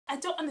I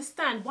don't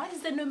understand. Why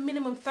is there no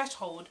minimum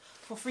threshold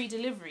for free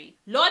delivery?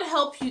 Lord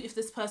help you if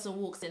this person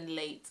walks in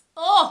late.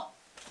 Oh!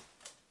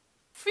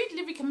 Free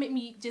delivery can make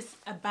me just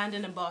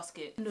abandon a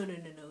basket. No.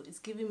 It's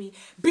giving me,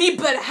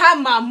 people have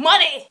my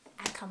money.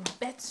 I can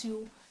bet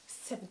you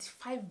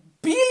 $75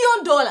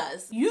 billion.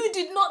 You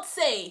did not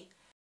say.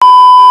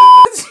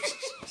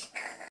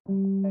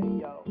 Hey,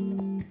 yo.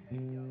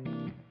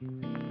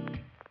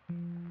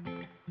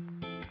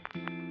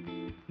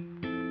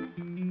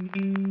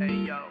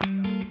 Hey, yo.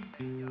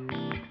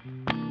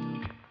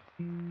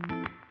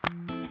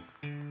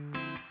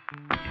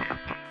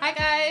 Hi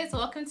guys,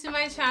 welcome to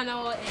my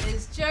channel. It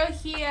is Jo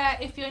here.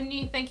 If you're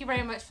new, thank you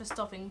very much for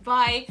stopping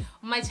by.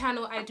 On my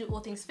channel, I do all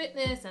things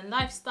fitness and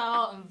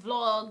lifestyle and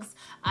vlogs.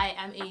 I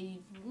am a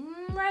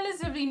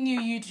relatively new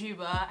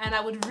YouTuber and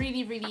I would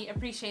really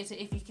appreciate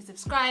it if you could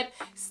subscribe,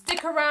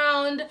 stick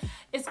around.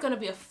 It's gonna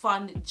be a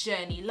fun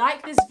journey.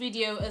 Like this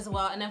video as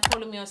well and then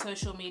follow me on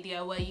social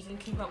media where you can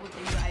keep up with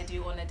things that I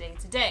do on a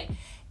day-to-day.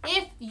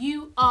 If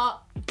you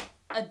are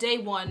a day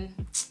one,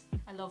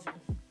 I love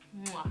you.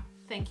 Mwah.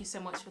 Thank you so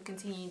much for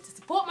continuing to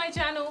support my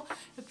channel.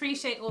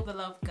 Appreciate all the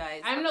love,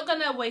 guys. I'm not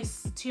gonna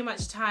waste too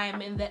much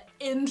time in the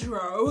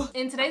intro.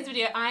 In today's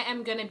video, I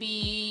am gonna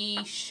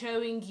be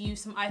showing you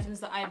some items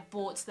that I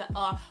bought that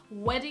are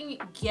wedding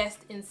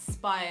guest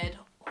inspired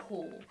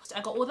haul.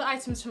 I got all the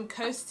items from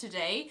Coast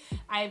today.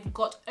 I've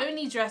got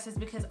only dresses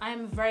because I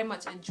am very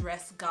much a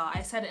dress girl.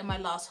 I said it in my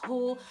last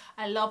haul.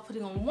 I love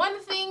putting on one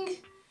thing,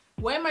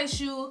 wear my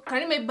shoe,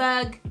 carry my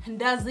bag, and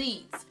that's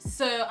it.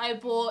 So I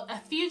bought a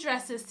few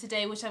dresses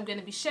today which I'm going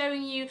to be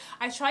showing you.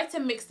 I tried to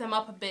mix them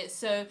up a bit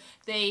so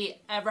they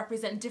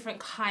represent different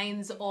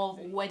kinds of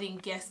wedding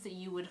guests that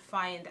you would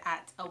find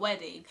at a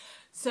wedding.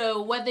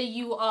 So whether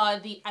you are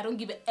the I don't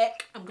give a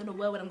heck, I'm going to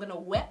wear what I'm going to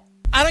wear,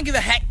 I don't give a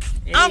heck,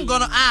 hey. I'm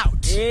gonna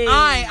out, hey.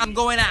 I am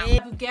going out.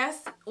 Type of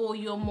guest, or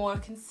you're more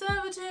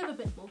conservative, a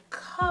bit more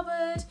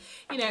covered,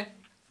 you know,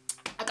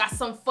 I got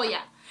some for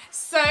ya.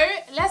 So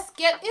let's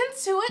get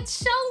into it,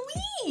 shall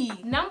we?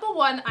 Number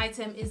one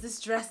item is this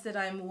dress that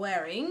I'm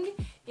wearing.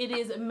 It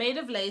is made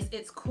of lace.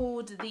 It's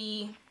called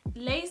the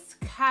lace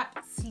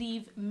cap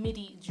sleeve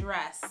midi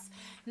dress.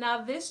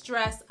 Now this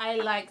dress I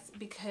liked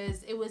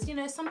because it was, you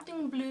know,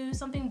 something blue,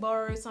 something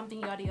borrowed, something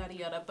yada yada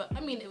yada, but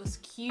I mean it was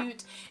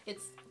cute.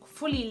 It's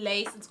fully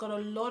lace. It's got a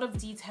lot of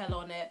detail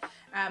on it.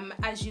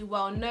 As you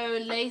well know,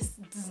 lace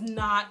does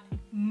not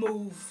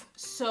move.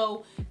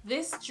 So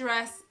this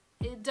dress,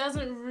 it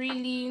doesn't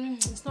really,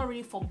 it's not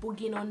really for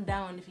boogieing on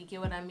down, if you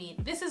get what I mean.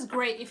 This is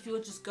great if you're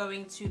just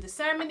going to the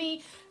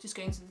ceremony, just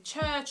going to the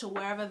church or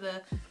wherever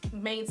the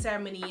main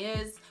ceremony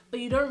is, but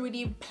you don't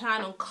really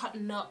plan on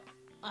cutting up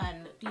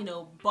and, you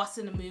know,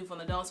 busting a move on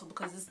the dance floor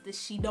because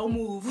she don't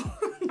move.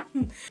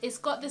 It's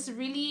got this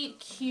really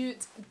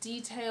cute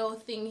detail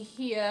thing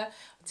here.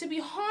 To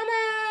be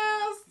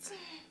honest,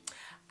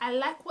 I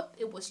like what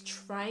it was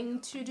trying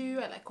to do.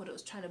 I like what it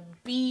was trying to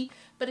be,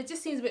 but it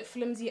just seems a bit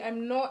flimsy.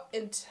 I'm not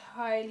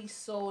entirely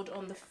sold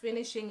on the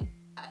finishing.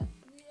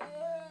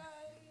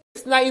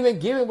 It's not even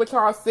giving what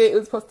y'all said it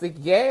was supposed to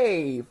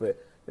give.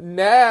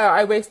 No,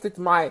 I wasted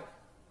my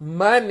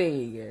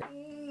money.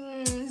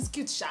 It's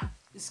good shot.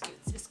 It's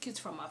cute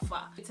from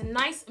afar. It's a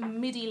nice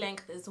midi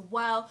length as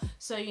well,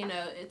 so you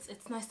know it's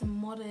nice and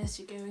modest.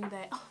 You're going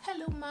there, oh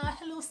hello ma,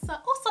 hello sir,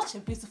 oh such a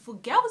beautiful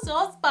girl, what's your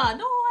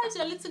husband, oh how's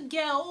your little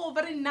girl, oh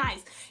very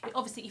nice.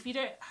 Obviously if you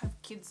don't have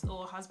kids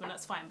or husband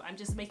that's fine, but I'm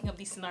just making up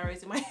these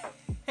scenarios in my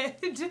head.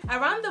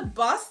 Around the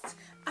bust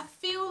I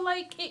feel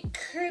like it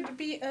could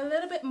be a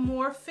little bit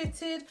more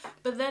fitted,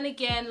 but then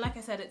again, like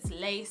I said, it's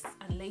lace,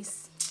 and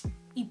lace,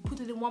 you put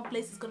it in one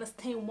place, it's gonna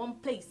stay in one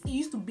place. It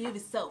used to behave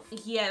itself.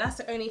 Yeah, that's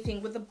the only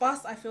thing. With the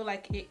bust, I feel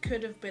like it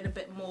could have been a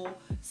bit more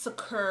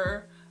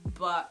secure,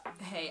 but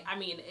hey, I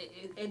mean,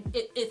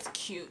 it's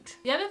cute.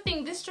 The other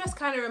thing, this dress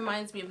kind of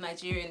reminds me of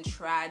Nigerian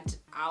trad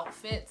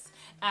outfits.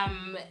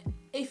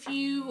 If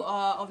you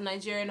are of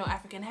Nigerian or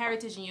African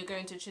heritage and you're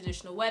going to a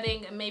traditional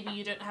wedding and maybe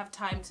you don't have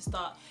time to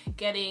start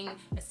getting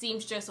a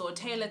seamstress or a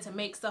tailor to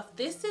make stuff,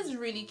 this is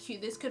really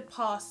cute. This could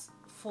pass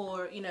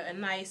for, you know, a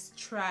nice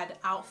trad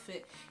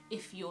outfit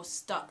if you're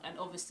stuck, and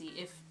obviously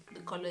if the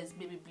color is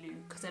baby blue,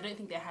 because I don't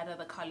think they had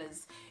other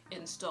colors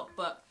in stock.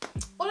 But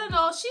all in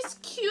all, she's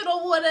cute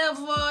or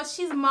whatever.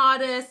 She's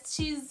modest.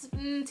 She's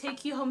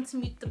take you home to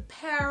meet the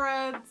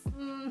parents.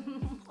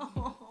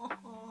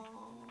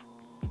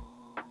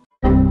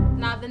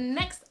 Now the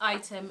next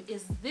item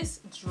is this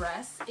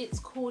dress. It's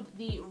called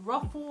the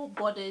ruffle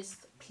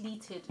bodice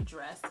pleated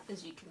dress.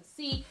 As you can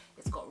see,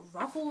 it's got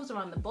ruffles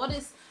around the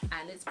bodice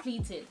and it's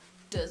pleated.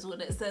 Does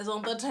what it says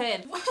on the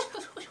tin.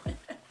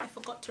 I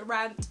forgot to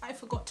rant. I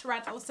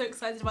was so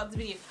excited about this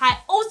video. I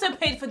also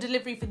paid for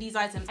delivery for these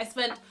items. I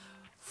spent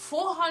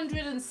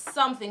 400 and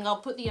something. I'll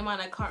put the amount,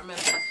 I can't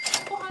remember.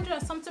 400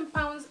 and something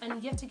pounds,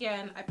 and yet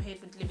again I paid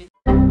for delivery.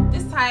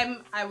 This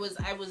time I was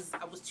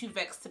too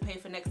vexed to pay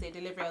for next day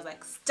delivery. I was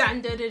like,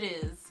 standard it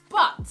is.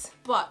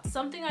 But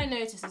something I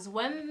noticed is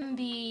when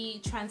the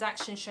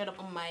transaction showed up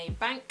on my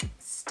bank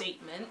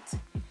statement,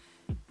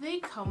 they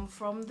come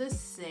from the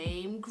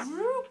same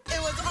group.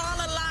 It was all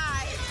a lie.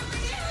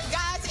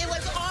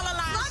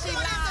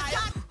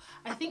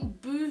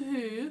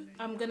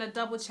 I'm gonna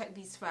double check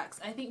these facts.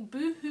 I think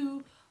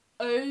Boohoo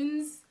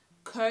owns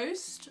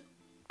Coast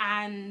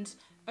and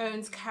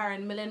owns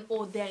Karen Millen,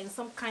 or they're in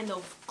some kind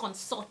of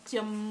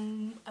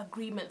consortium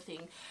agreement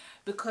thing,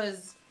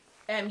 because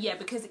yeah,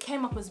 because it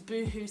came up as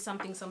Boohoo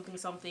something something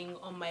something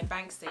on my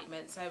bank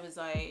statement. So I was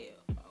like,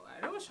 oh,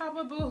 I don't shop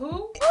at Boohoo.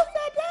 Who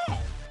said that?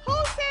 Who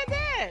said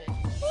that?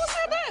 Who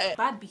said that?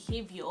 Bad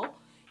behavior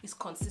is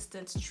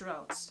consistent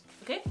throughout.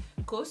 Okay,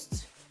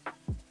 Coast,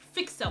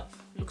 fix up,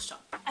 look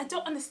sharp. I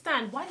don't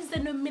understand, why is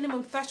there no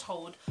minimum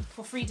threshold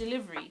for free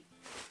delivery?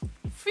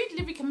 Free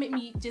delivery can make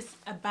me just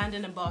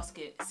abandon a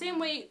basket. Same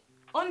way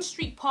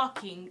on-street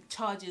parking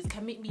charges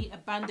can make me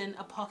abandon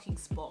a parking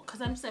spot,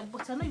 because I'm just like,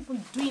 but I'm not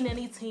even doing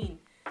anything.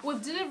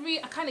 With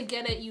delivery, I kind of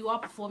get it, you are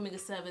performing a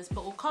service,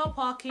 but with car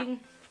parking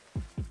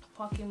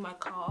my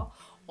car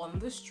on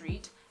the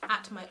street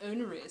at my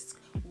own risk,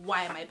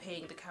 why am I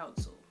paying the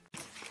council?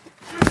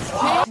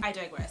 I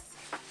digress.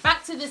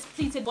 Back to this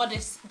pleated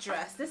bodice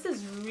dress. This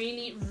is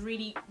really,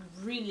 really,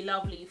 really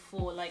lovely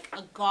for like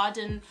a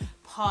garden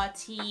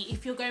party.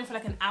 If you're going for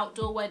like an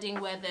outdoor wedding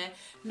where they're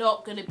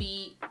not gonna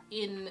be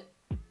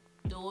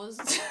indoors.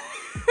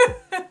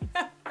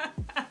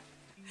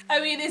 I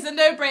mean, it's a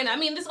no-brainer. I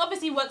mean, this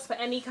obviously works for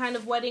any kind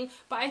of wedding,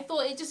 but I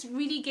thought it just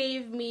really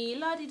gave me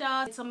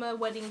la-di-da summer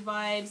wedding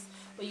vibes,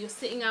 where you're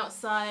sitting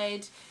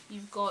outside,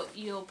 you've got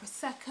your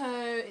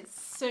Prosecco,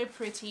 it's so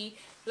pretty.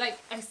 Like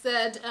I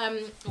said,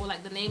 or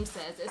like the name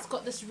says, it's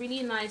got this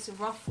really nice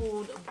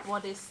ruffled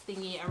bodice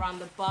thingy around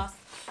the bust.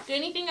 The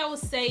only thing I will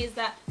say is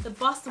that the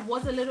bust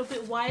was a little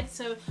bit wide,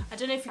 so I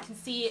don't know if you can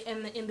see it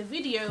in the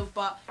video,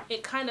 but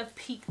it kind of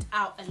peeked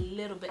out a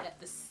little bit at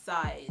the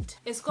side.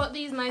 It's got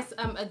these nice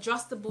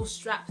adjustable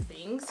strap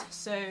things,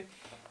 so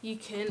you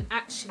can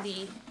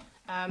actually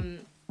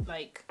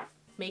like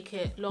make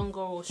it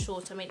longer or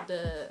shorter, make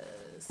the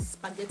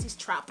spaghetti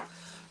strap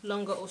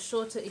longer or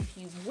shorter if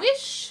you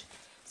wish.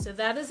 So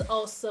that is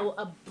also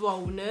a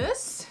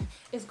bonus.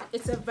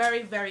 It's a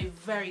very, very,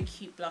 very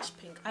cute blush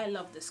pink. I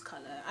love this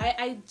color.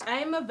 I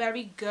am a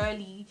very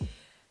girly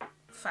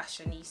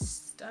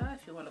fashionista,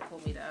 if you want to call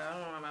me that. I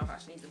don't know if I'm a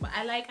fashionista, but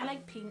I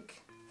like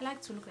pink. I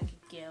like to look like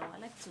a girl. I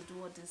like to do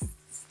all this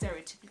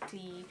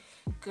stereotypically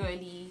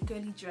girly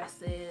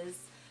dresses,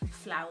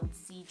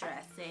 flouncy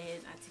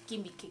dresses,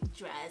 anti-gimme kick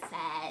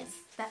dresses.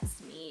 That's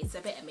me. It's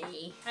a bit of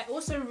me. I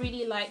also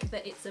really like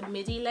that it's a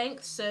midi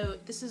length, so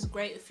this is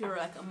great if you're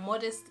like a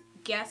modest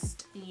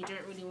guest and you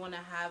don't really want to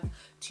have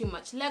too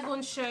much leg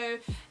on show.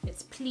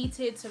 It's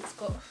pleated, so it's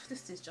got,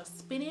 this is just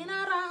spinning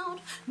around,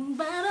 move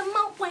out of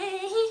my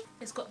way.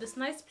 It's got this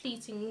nice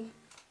pleating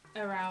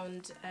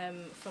around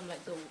from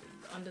like the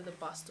under the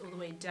bust all the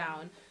way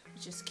down,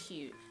 which is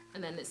cute,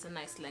 and then it's a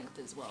nice length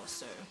as well,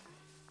 so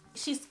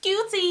she's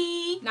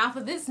cutie. Now for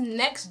this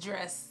next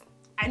dress,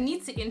 I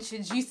need to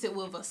introduce it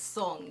with a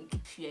song.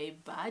 If you're a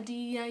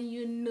baddie and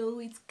you know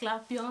it,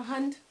 clap your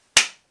hand.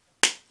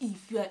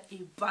 If you're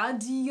a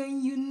baddie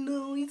and you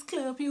know it,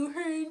 clap your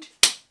hand.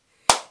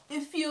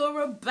 If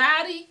you're a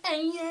baddie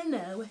and you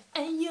know it,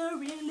 and you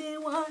really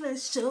wanna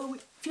show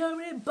it. If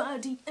you're a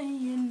baddie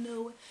and you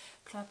know it,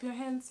 clap your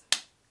hands.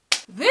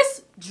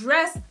 This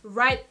dress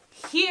right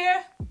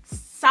here,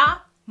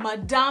 sa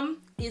madame,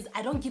 is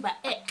I don't give a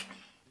eck.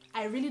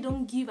 I really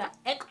don't give a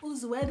eck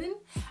who's wedding.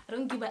 I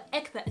don't give a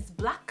eck that is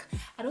black.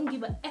 I don't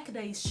give a eck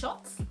that is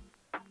short.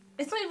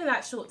 It's not even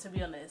that short, to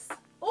be honest.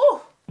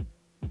 Oh,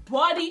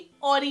 body,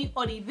 oddy.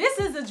 This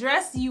is a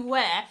dress you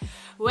wear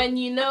when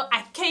you know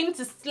I came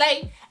to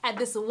slay at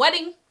this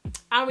wedding.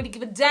 I don't really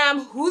give a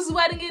damn whose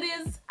wedding it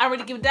is. I don't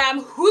really give a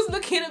damn who's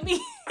looking at me.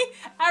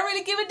 I don't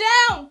really give a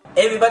damn.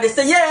 Everybody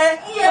say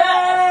yeah!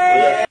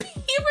 Yeah!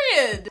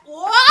 Period.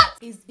 What?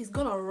 It's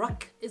gonna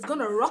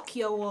rock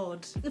your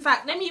world. In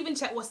fact, let me even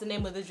check what's the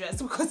name of the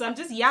dress, because I'm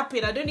just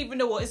yapping. I don't even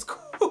know what it's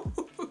called.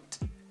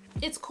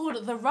 It's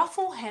called the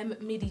ruffle hem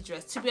midi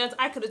dress. To be honest,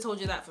 I could have told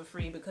you that for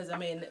free, because I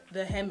mean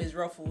the hem is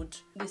ruffled.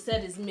 They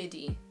said it's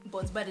midi,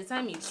 but by the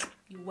time you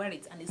wear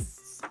it and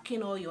it's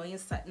sucking all your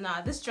inside,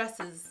 nah, this dress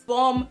is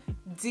bomb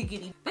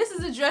diggity. This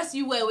is a dress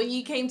you wear when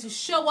you came to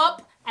show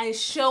up and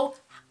show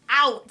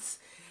out.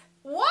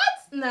 What?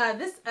 Nah,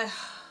 this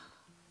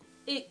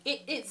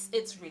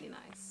it's really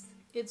nice.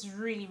 It's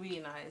really, really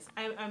nice.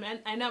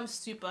 I know I'm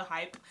super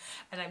hype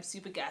and I'm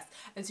super gassed.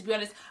 And to be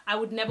honest, I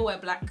would never wear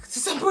black to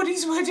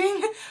somebody's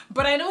wedding,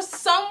 but I know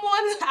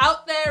someone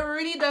out there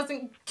really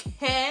doesn't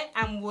care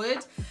and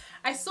would.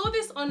 I saw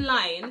this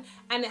online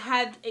and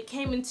it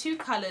came in two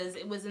colors.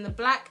 It was in the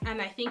black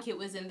and I think it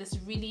was in this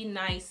really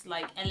nice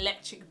like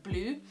electric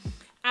blue.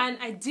 And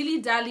I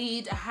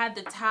dilly-dallied, I had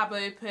the tab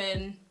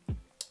open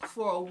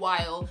for a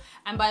while,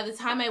 and by the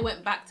time I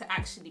went back to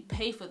actually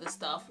pay for the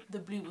stuff, the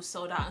blue was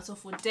sold out. And so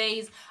for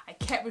days I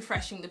kept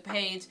refreshing the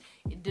page,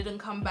 it didn't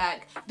come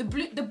back. The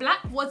black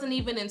wasn't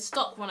even in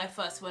stock when I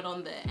first went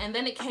on there, and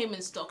then it came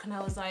in stock and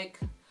I was like,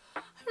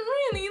 I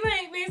really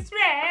like this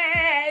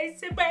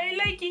dress, but I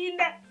like it in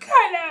that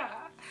color.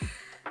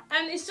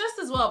 And it's just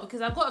as well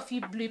because I've got a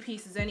few blue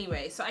pieces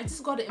anyway, so I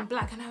just got it in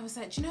black and I was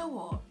like, do you know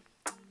what,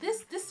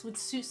 this would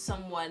suit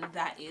someone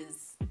that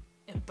is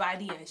a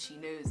baddie and she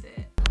knows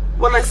it.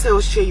 When I say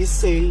O'Shea, you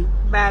say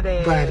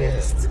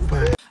baddest.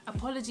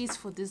 Apologies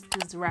for this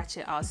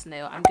ratchet ass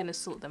nail. I'm gonna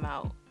sort them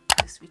out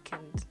this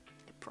weekend,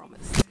 I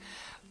promise.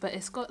 But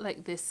it's got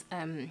like this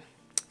I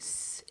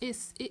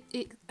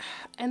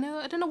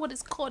don't know what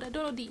it's called, I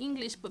don't know the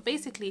English, but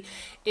basically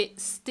it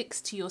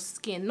sticks to your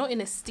skin, not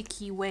in a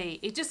sticky way,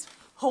 it just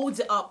holds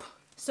it up.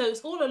 So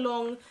it's all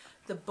along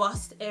the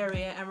bust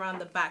area and around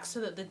the back so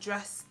that the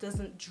dress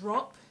doesn't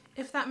drop,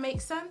 if that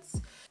makes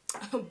sense.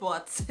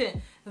 But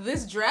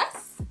this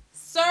dress,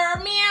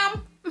 sir,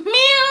 ma'am,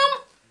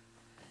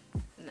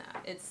 nah,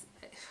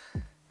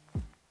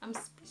 I'm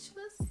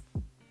speechless.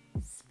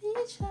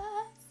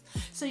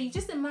 So you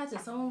just imagine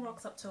someone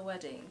rocks up to a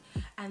wedding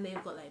and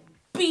they've got like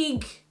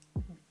big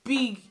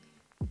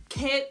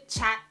kid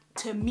chat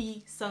to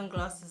me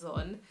sunglasses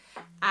on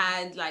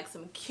and like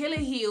some killer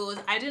heels.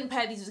 I didn't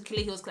pair these with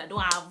killer heels because I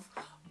don't have,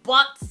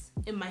 but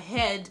in my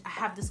head I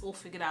have this all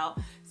figured out.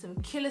 Some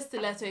killer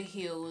stiletto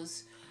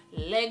heels,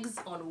 legs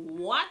on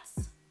what?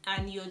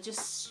 And you're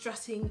just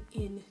strutting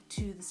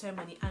into the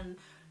ceremony, and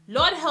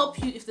Lord help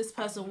you if this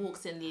person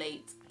walks in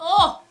late.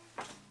 Oh,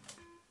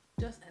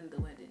 just end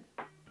the wedding.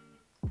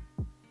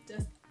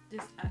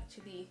 Just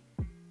actually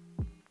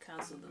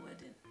cancel the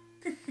wedding.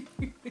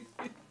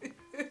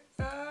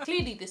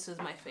 Clearly this was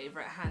my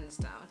favorite, hands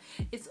down.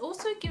 It's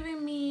also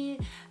giving me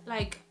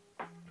like,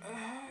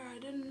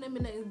 let me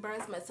not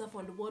embarrass myself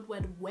on the World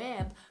Wide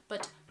Web,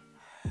 but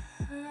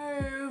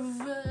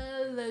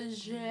Hervé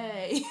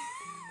Leger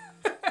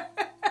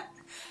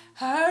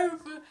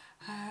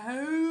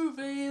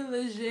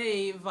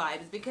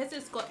vibes, because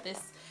it's got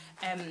this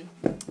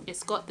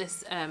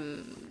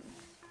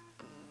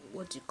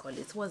what do you call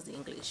it, what's the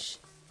English,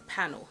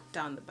 panel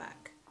down the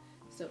back.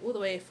 So all the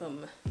way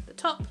from the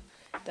top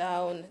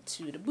down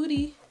to the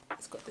booty,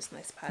 it's got this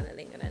nice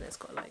paneling, and then it's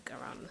got like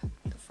around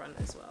the front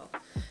as well.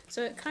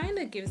 So it kind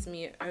of gives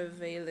me a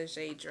Hervé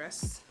Leger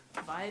dress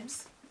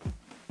vibes,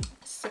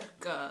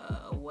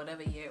 circa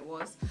whatever year it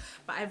was.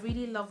 But I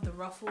really love the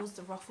ruffles.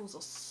 The ruffles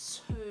are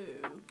so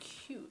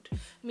cute. I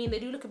mean, they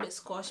do look a bit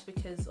squashed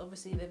because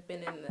obviously they've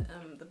been in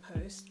the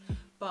post,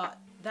 but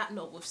that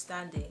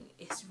notwithstanding,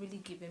 it's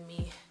really giving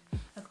me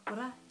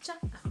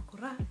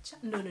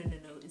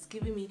no, it's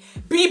giving me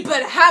be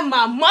better have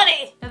my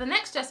money. Now the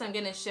next dress I'm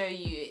gonna show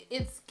you,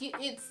 it's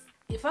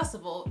first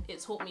of all, it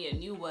taught me a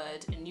new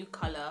word, a new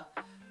color.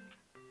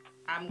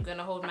 I'm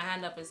gonna hold my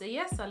hand up and say,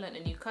 yes, I learned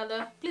a new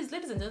color. Please,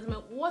 ladies and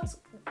gentlemen,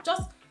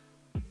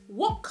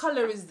 what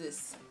color is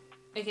this?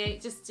 Okay,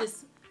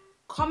 just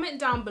comment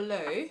down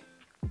below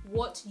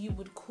what you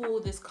would call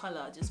this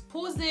color. Just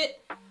pause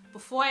it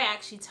before I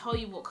actually tell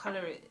you what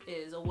color it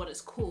is or what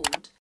it's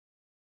called.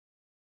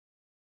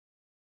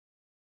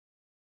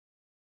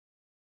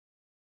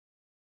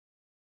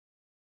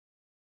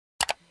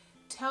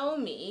 Tell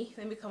me,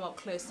 let me come up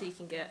close so you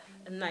can get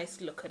a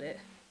nice look at it.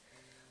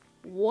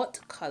 What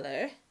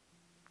color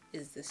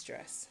is this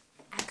dress?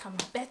 I can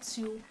bet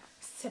you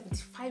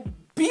 $75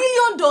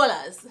 billion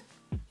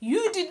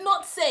you did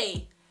not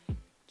say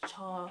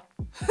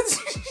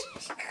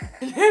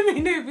let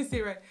me know if it's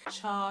right.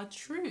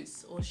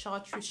 Chartreuse or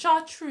chartreuse.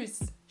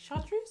 Chartreuse.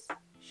 Chartreuse?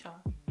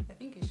 I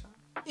think it's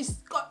chartreuse. It's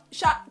got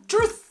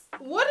chartreuse.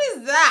 What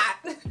is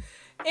that?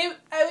 I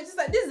was just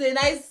like, this is a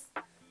nice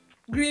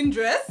green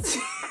dress.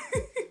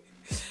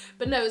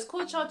 But no, it's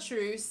called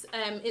chartreuse.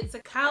 It's a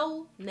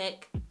cowl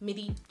neck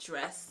midi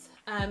dress.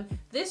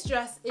 This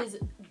dress is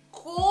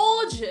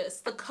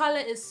gorgeous. The color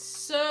is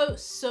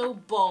so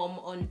bomb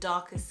on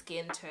darker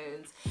skin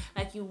tones.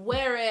 Like you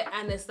wear it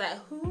and it's like,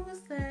 who's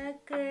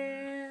that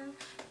girl?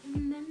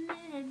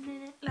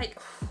 Like,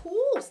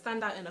 whoo,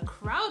 stand out in a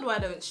crowd, why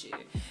don't you?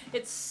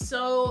 It's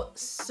so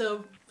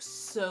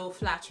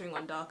flattering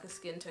on darker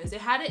skin tones. They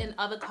had it in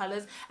other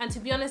colors, and to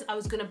be honest, I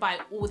was gonna buy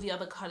all the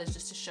other colors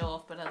just to show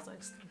off, but I was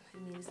like, I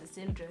mean, it's the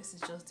same dress,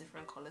 it's just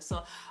different colors.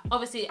 So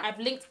obviously I've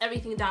linked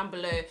everything down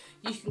below.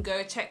 You can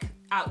go check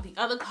out the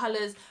other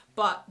colors,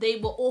 but they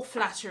were all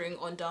flattering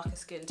on darker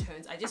skin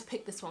tones. I just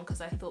picked this one because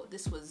I thought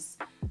this was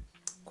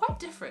quite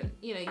different.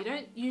 You know, you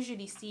don't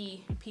usually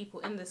see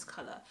people in this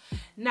color.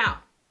 Now,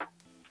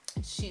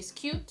 she's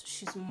cute,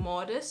 she's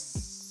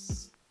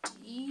modest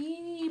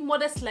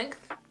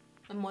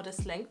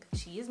length,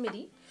 she is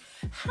midi.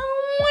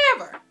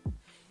 However,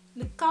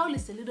 the cowl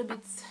is a little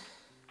bit,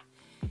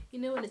 you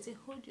know, when they say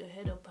hold your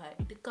head up high,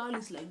 the cowl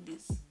is like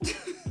this.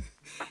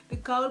 The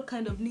cowl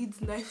kind of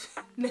needs knife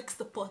next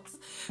support,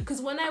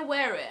 because when I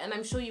wear it, and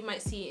I'm sure you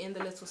might see it in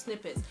the little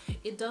snippets,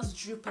 it does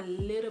droop a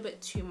little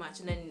bit too much,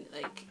 and then,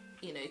 like,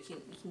 you know, you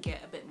can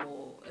get a bit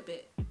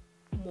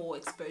more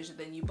exposure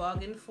than you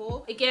bargained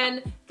for.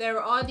 Again,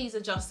 there are these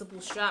adjustable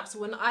straps.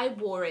 When I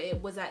wore it,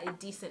 it was at a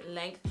decent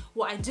length.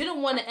 What I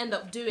didn't want to end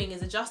up doing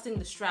is adjusting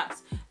the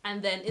straps,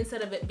 and then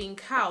instead of it being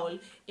cowl,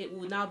 it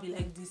will now be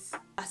like this.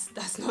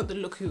 That's not the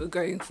look we were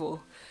going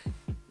for.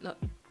 Not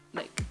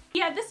like,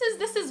 yeah, this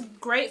is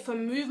great for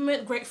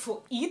movement, great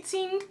for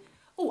eating.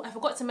 Oh, I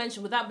forgot to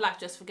mention, with that black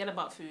dress, forget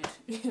about food.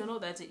 You're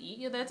not there to eat,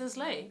 you're there to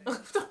slay.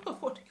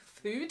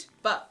 Food.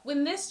 But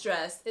with this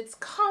dress, it's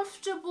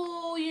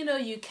comfortable, you know,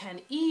 you can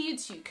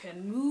eat, you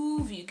can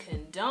move, you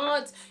can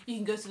dance, you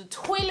can go to the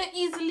toilet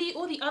easily.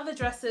 All the other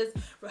dresses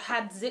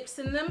had zips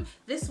in them.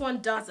 This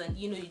one doesn't.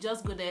 You know, you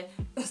just go there,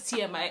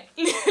 TMI,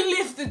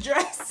 lift the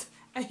dress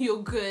and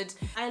you're good.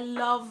 I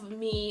love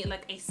me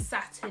like a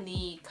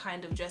satiny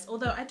kind of dress,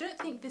 although I don't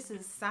think this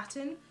is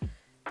satin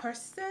per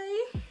se.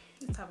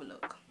 Let's have a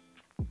look.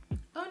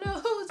 Oh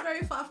no, it's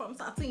very far from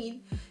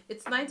satin.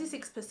 It's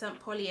 96%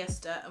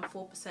 polyester and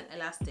 4%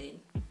 elastane.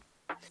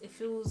 It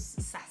feels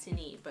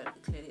satiny, but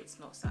clearly it's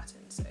not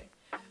satin, so.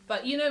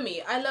 But you know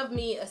me, I love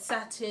me a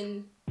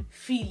satin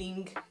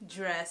feeling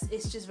dress.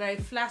 It's just very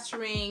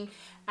flattering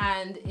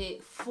and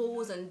it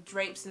falls and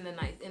drapes in the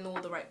night in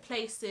all the right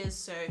places.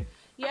 So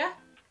yeah,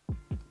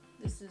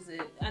 this is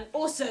it. And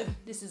also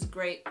this is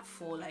great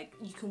for, like,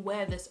 you can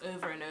wear this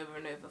over and over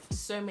and over for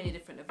so many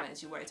different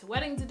events. You wear it to a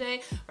wedding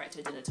today, wear it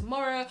to a dinner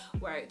tomorrow,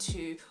 wear it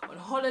to on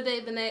holiday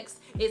the next.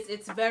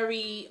 It's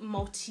very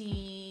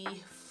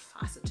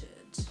multi-faceted.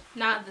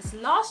 Now this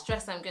last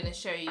dress I'm going to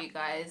show you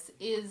guys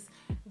is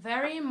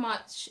very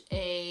much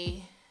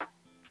a,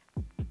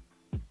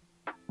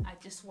 I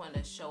just want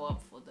to show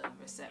up for the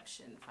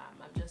reception,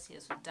 fam. I'm just here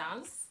to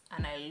dance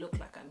and I look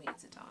like I'm here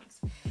to dance.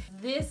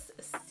 This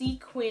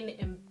sequin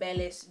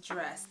embellished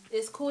dress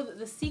is called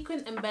the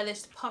sequin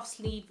embellished puff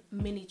sleeve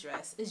mini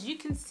dress. As you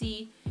can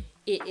see,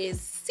 it is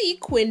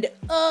sequined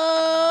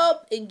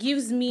up. It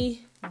gives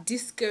me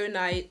disco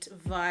night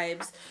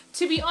vibes.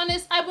 To be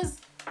honest, I was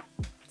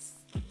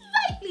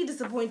slightly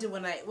disappointed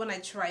when I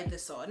tried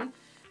this on,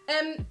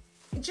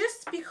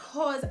 just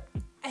because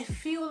I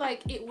feel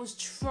like it was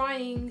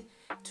trying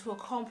to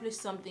accomplish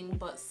something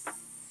but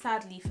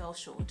sadly fell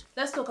short.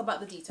 Let's talk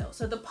about the details.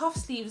 So the puff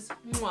sleeves,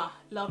 mwah,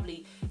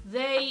 lovely.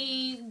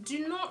 They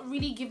do not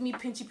really give me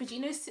pinchy. You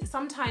know,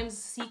 sometimes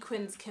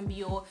sequins can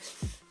be all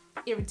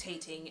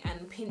irritating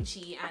and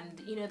pinchy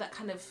and, you know, that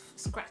kind of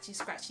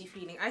scratchy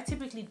feeling. I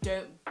typically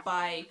don't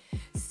buy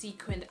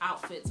sequined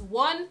outfits.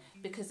 One,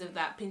 because of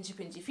that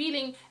pinchy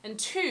feeling, and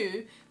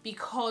two,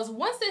 because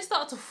once they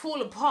start to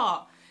fall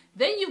apart,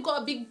 then you've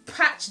got a big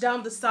patch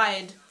down the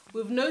side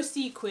with no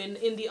sequin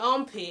in the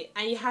armpit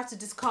and you have to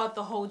discard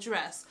the whole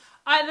dress.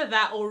 Either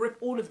that or rip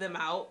all of them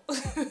out.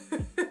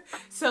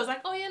 So I was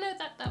like, oh yeah, no,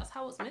 that was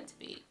how it was meant to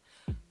be.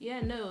 Yeah,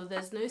 no,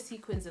 there's no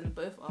sequins in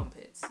both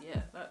armpits.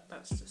 Yeah,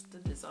 that's just the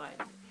design.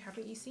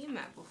 Haven't you seen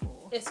that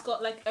before? It's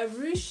got like a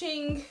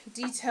ruching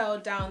detail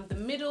down the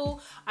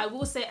middle. I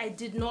will say I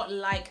did not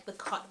like the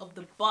cut of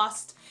the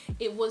bust.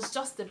 It was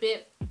just a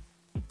bit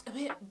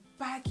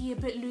baggy, a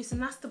bit loose,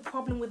 and that's the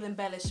problem with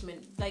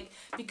embellishment. Like,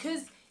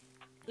 because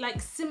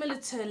like similar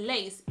to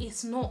lace,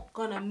 it's not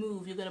gonna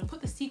move. You're gonna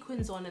put the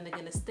sequins on and they're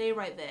gonna stay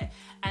right there.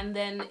 And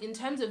then in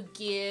terms of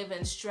give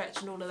and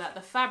stretch and all of that,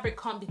 the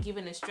fabric can't be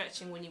given and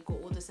stretching when you've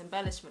got all this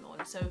embellishment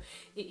on. So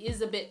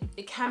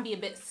it can be a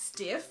bit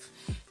stiff.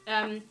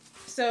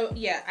 So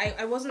yeah,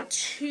 I wasn't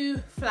too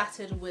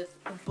flattered with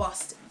the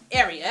bust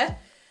area.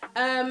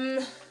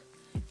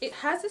 It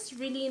has this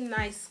really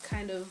nice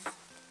kind of,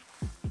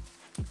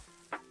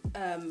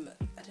 I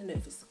don't know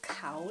if it's a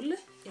cowl.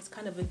 It's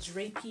kind of a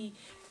drapey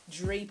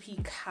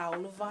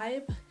cowl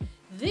vibe.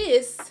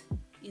 This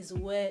is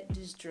where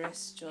this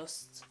dress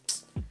just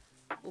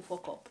will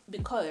fuck up,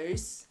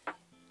 because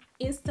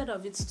instead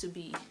of it to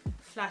be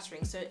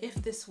flattering, so if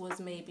this was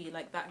maybe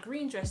like that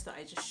green dress that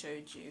I just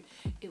showed you,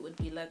 it would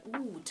be like,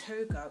 ooh,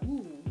 toga,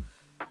 ooh,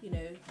 you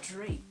know,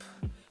 drape.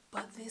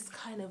 But this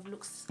kind of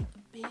looks a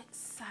bit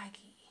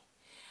saggy,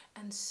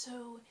 and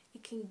so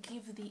it can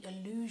give the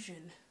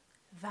illusion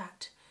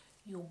that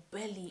your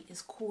belly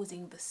is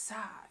causing the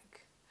sag.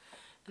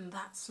 And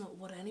that's not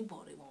what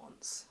anybody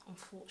wants,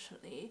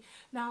 unfortunately.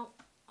 Now,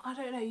 I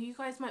don't know, you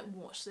guys might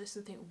watch this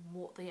and think,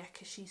 what the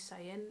heck is she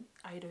saying?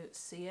 I don't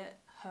see it.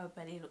 Her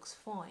belly looks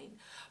fine.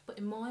 But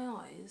in my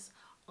eyes,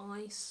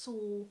 I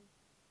saw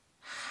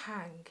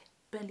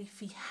belly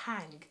fi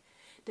hang.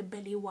 The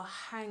belly were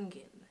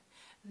hanging.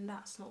 And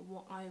that's not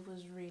what I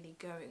was really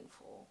going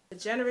for. But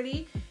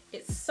generally,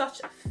 it's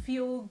such a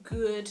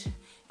feel-good,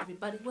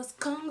 everybody was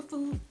kung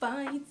fu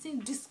fighting,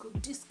 disco.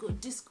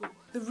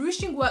 The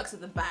ruching works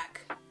at the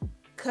back,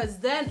 because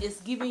then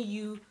it's giving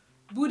you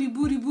booty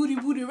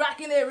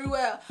rocking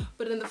everywhere.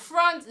 But in the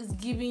front, it's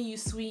giving you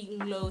sweet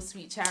and low,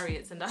 sweet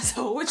chariots, and that's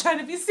all we're trying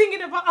to be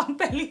singing about our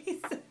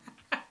bellies.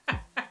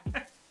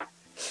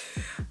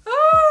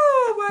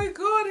 Oh my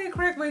god, I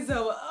cracked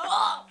myself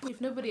up.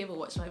 If nobody ever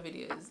watched my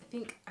videos, I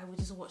think I would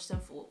just watch them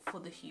for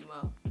the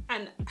humor.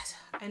 And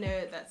I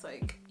know that's,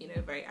 like, you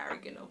know, very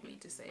arrogant of me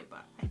to say,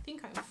 but I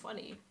think I'm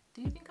funny.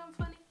 Do you think I'm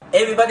funny?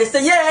 Everybody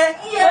say yeah!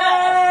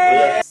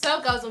 Yeah!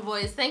 So girls and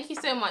boys, thank you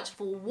so much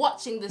for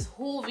watching this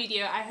whole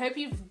video. I hope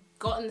you've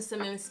gotten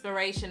some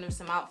inspiration of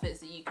some outfits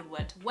that you could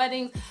wear to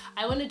weddings.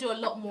 I want to do a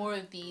lot more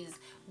of these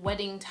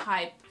wedding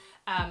type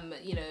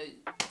you know,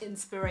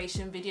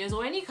 inspiration videos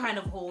or any kind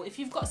of haul. If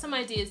you've got some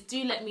ideas,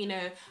 do let me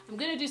know. I'm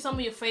gonna do some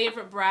of your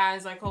favorite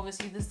brands, like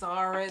obviously the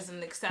Zara's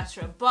and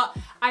etc. But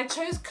I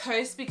chose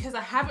Coast because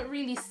I haven't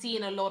really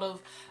seen a lot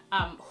of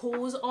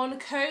hauls on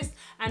Coast,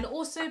 and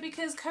also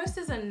because Coast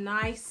is a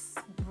nice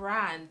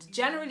brand,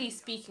 generally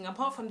speaking.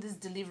 Apart from this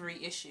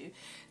delivery issue,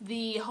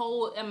 the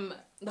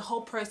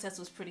whole process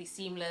was pretty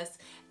seamless.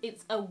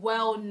 It's a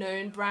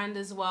well-known brand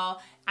as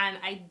well, and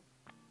I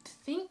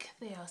think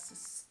they are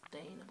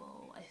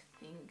sustainable. I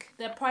think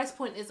their price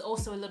point is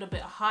also a little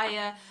bit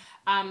higher,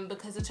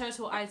 because the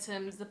total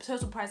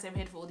price I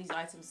paid for all these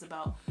items is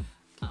about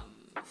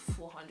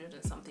 400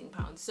 and something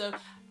pounds. So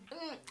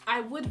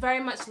I would very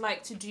much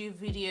like to do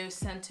videos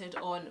centered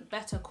on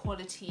better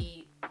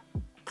quality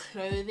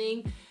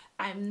clothing.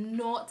 I'm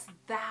not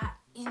that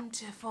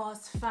into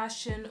fast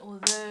fashion,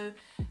 although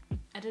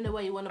I don't know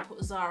where you want to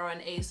put Zara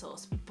and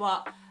ASOS,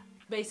 but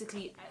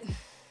basically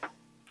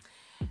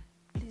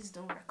please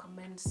don't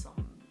recommend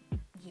some,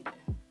 you know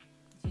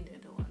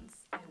the ones.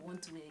 I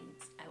want to wear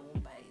it, I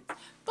won't buy it.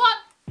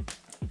 But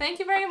thank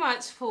you very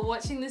much for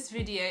watching this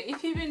video.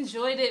 If you've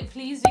enjoyed it,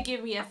 please do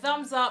give me a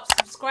thumbs up,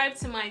 subscribe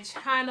to my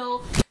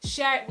channel,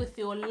 share it with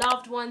your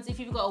loved ones. If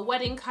you've got a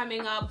wedding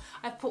coming up,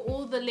 I've put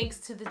all the links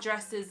to the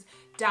dresses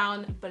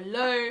down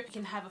below. You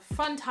can have a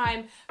fun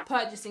time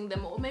purchasing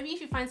them, or maybe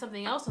if you find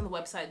something else on the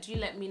website, do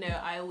let me know.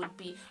 I would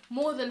be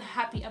more than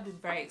happy. I'd be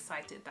very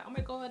excited that, oh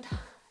my god,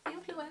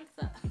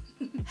 influencer.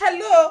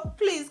 Hello,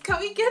 please, can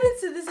we get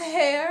into this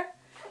hair?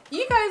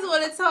 You guys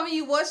want to tell me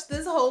you watched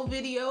this whole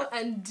video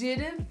and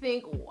didn't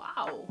think,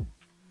 wow,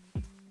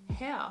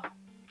 hair.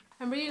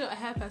 I'm really not a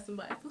hair person,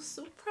 but I feel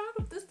so proud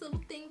of this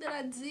little thing that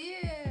I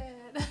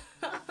did.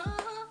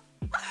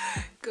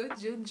 Good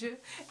juju.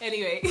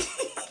 Anyway,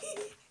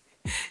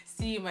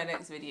 see you in my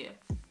next video.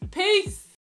 Peace.